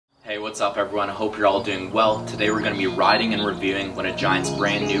Hey, what's up everyone? I hope you're all doing well. Today we're going to be riding and reviewing one of Giant's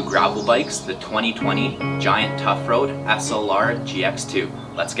brand new gravel bikes, the 2020 Giant Toughroad SLR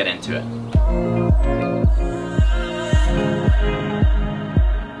GX2. Let's get into it.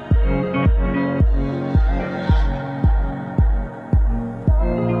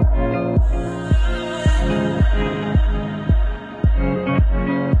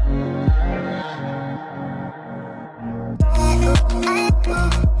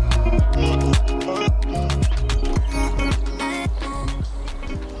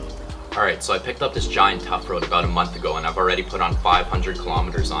 Alright, so I picked up this Giant Toughroad about a month ago and I've already put on 500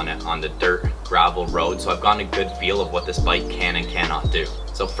 kilometers on it on the dirt gravel road, so I've gotten a good feel of what this bike can and cannot do.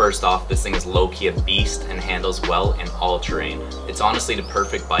 So first off, this thing is low-key a beast and handles well in all terrain. It's honestly the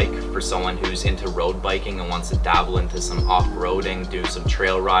perfect bike for someone who's into road biking and wants to dabble into some off-roading, do some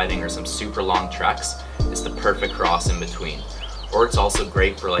trail riding or some super long treks. It's the perfect cross in between. Or it's also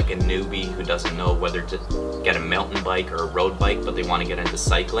great for like a newbie who doesn't know whether to get a mountain bike or a road bike, but they want to get into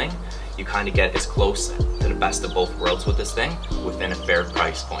cycling. You kind of get as close to the best of both worlds with this thing within a fair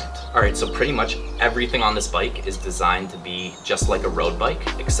price point. Alright, so pretty much everything on this bike is designed to be just like a road bike,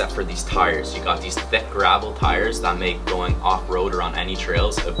 except for these tires. You got these thick gravel tires that make going off-road or on any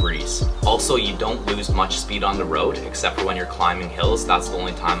trails a breeze. Also, you don't lose much speed on the road, except for when you're climbing hills. That's the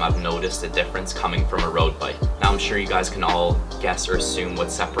only time I've noticed a difference coming from a road bike. Now I'm sure you guys can all guess or assume what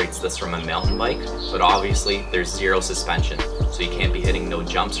separates this from a mountain bike, but obviously there's zero suspension, so you can't be hitting no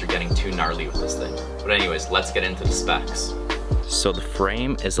jumps or getting too gnarly with this thing. But anyways, let's get into the specs. So the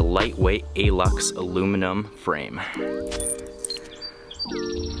frame is a lightweight Alux aluminum frame.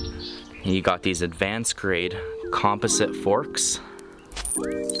 You got these advanced grade composite forks,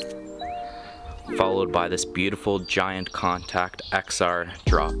 followed by this beautiful Giant Contact XR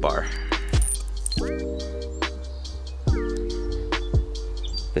drop bar.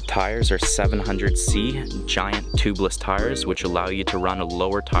 The tires are 700C Giant tubeless tires, which allow you to run a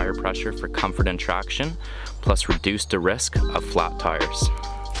lower tire pressure for comfort and traction, plus reduce the risk of flat tires.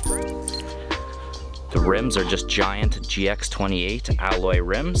 The rims are just Giant GX28 alloy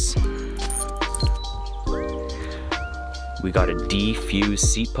rims. We got a D-Fuse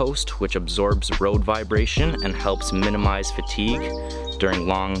seat post, which absorbs road vibration and helps minimize fatigue during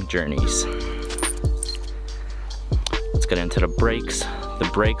long journeys. Let's get into the brakes. The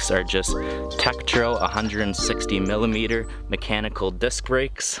brakes are just Toughroad 160mm mechanical disc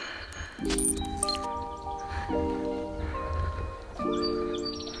brakes.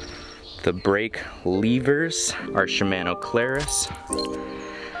 The brake levers are Shimano Claris.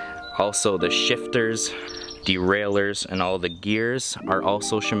 Also the shifters, derailleurs, and all the gears are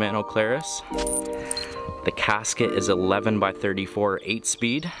also Shimano Claris. The casket is 11x34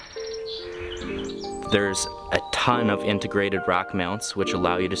 8-speed. There's a ton of integrated rack mounts which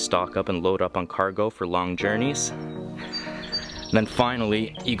allow you to stock up and load up on cargo for long journeys. And then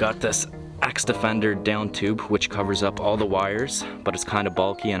finally, you got this X-Defender down tube which covers up all the wires, but it's kind of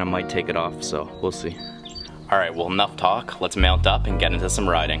bulky and I might take it off, so we'll see. Alright, well, enough talk. Let's mount up and get into some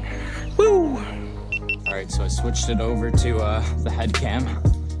riding. Woo! Alright, so I switched it over to the head cam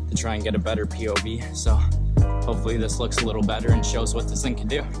to try and get a better POV, so hopefully this looks a little better and shows what this thing can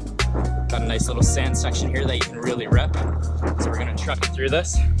do. Got a nice little sand section here that you can really rip. So we're gonna truck it through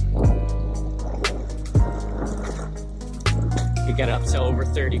this. You get up to over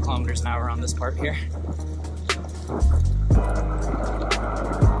 30 kilometers an hour on this part here.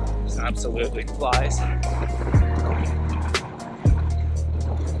 Just absolutely flies.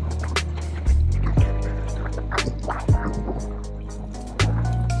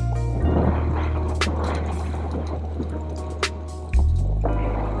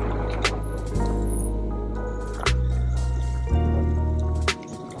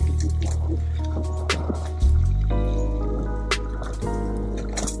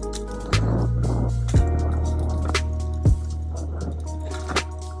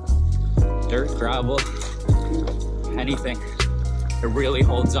 Dirt, gravel, anything, it really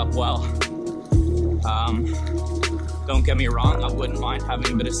holds up well. Don't get me wrong, I wouldn't mind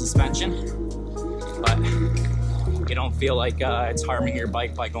having a bit of suspension, but you don't feel like it's harming your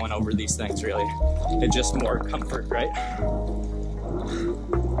bike by going over these things, really. It's just more comfort, right?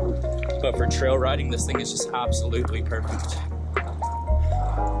 But for trail riding, this thing is just absolutely perfect.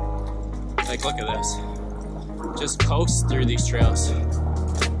 Like, look at this. Just coast through these trails.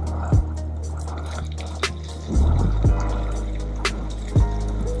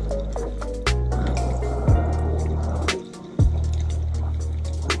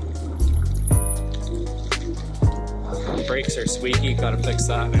 Brakes are squeaky, gotta fix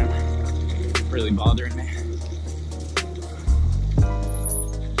that, man. Really bothering me.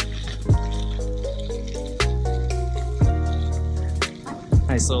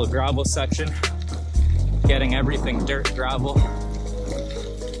 Nice little gravel section. Getting everything dirt, gravel.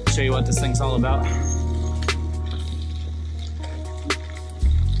 Show you what this thing's all about.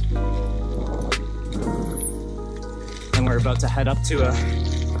 And we're about to head up to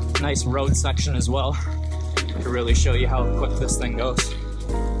a nice road section as well to really show you how quick this thing goes.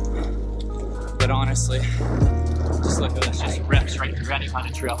 But honestly, just look at this, just rips right through any kind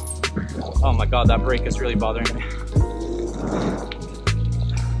of trail. Oh my God, that brake is really bothering me.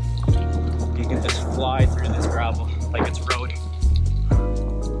 You can just fly through this gravel like it's road.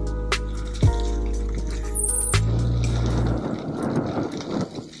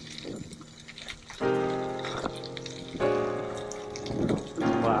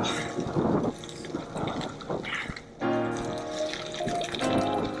 Wow.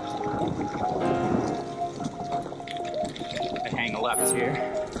 I hang a left here.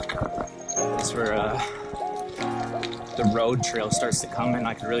 This is where the road trail starts to come in.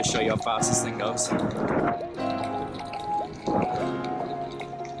 I can really show you how fast this thing goes.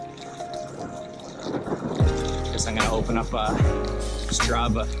 Guess I'm gonna open up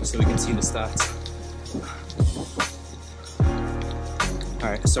Strava so we can see the stats. All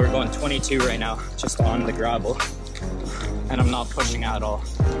right, so we're going 22 right now, just on the gravel. And I'm not pushing at all.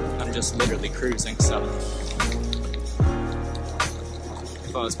 I'm just literally cruising, so.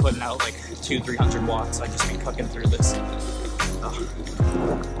 If I was putting out like 200-300 watts, I'd just be cooking through this.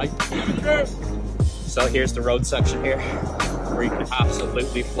 So here's the road section here, where you can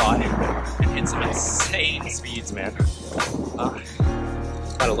absolutely fly and hit some insane speeds, man.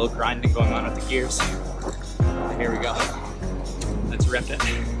 Got a little grinding going on with the gears. Here we go. Let's rip it.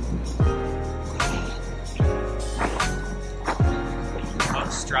 Oh,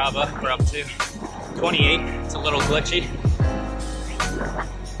 Strava, we're up to 28. It's a little glitchy.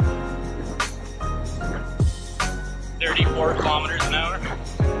 34 kilometers an hour.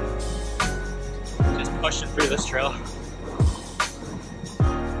 Just pushing through this trail.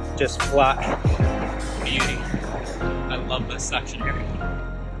 Just flat beauty. I love this section here.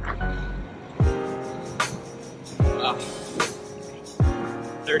 Wow.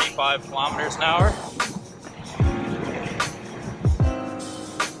 35 kilometers an hour.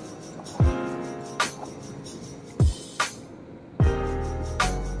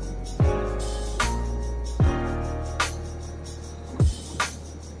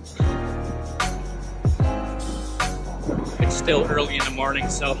 It's still early in the morning,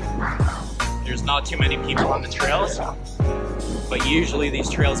 so there's not too many people on the trails, but usually these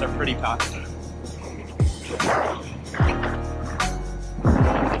trails are pretty packed.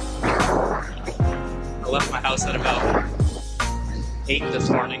 I left my house at about 8 this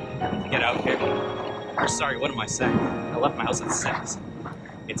morning to get out here. Or sorry, what am I saying? I left my house at 6.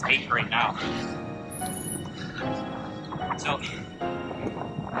 It's 8 right now. So,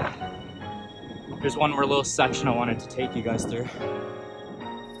 there's one more little section I wanted to take you guys through.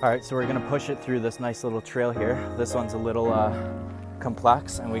 All right, so we're gonna push it through this nice little trail here. This one's a little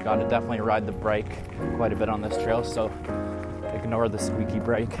complex, and we gotta definitely ride the brake quite a bit on this trail, so ignore the squeaky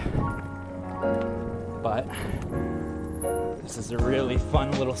brake. But this is a really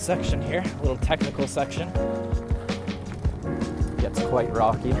fun little section here, a little technical section. Gets quite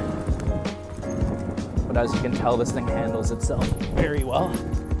rocky, but as you can tell, this thing handles itself very well.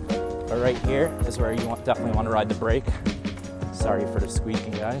 But right here is where you definitely want to ride the brake. Sorry for the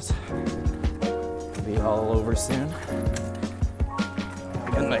squeaking, guys. It'll be all over soon.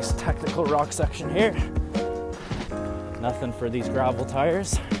 We got a nice technical rock section here. Nothing for these gravel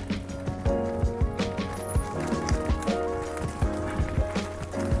tires.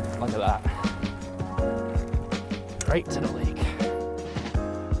 Look at that. Right to the lake.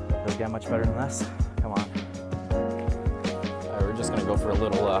 Doesn't get much better than this. Come on. All right, we're just gonna go for a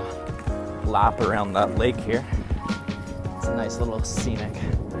little lap around that lake here. It's a nice little scenic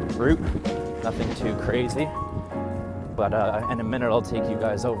route, nothing too crazy, but in a minute I'll take you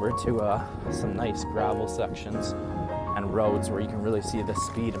guys over to some nice gravel sections and roads where you can really see the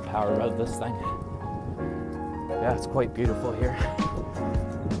speed and power of this thing. Yeah, it's quite beautiful here,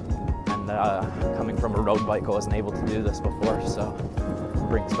 and coming from a road bike, I wasn't able to do this before, so it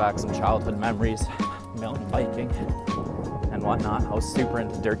brings back some childhood memories, mountain biking and whatnot. I was super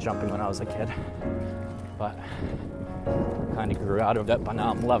into dirt jumping when I was a kid, but kind of grew out of it, but now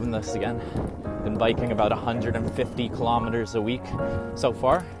I'm loving this again. Been biking about 150 kilometers a week so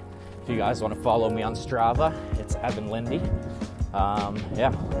far. If you guys want to follow me on Strava, it's Evan Lindy.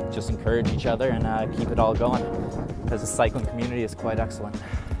 Yeah, just encourage each other and keep it all going, because the cycling community is quite excellent.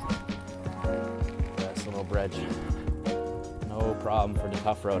 That's a little bridge. No problem for the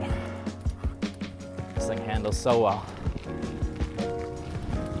tough road. This thing handles so well.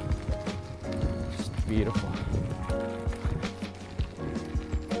 beautiful.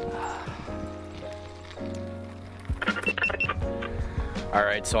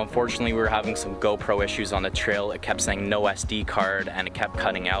 Alright, so unfortunately we were having some GoPro issues on the trail. It kept saying no SD card and it kept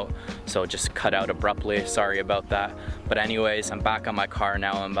cutting out, so it just cut out abruptly. Sorry about that. But anyways, I'm back on my car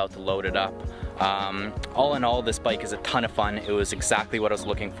now. I'm about to load it up. All in all, this bike is a ton of fun. It was exactly what I was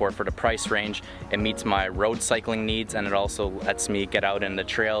looking for the price range. It meets my road cycling needs, and it also lets me get out in the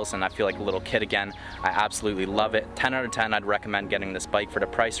trails and I feel like a little kid again. I absolutely love it. 10 out of 10, I'd recommend getting this bike for the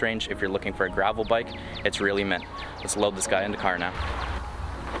price range if you're looking for a gravel bike. It's really mint. Let's load this guy in the car now.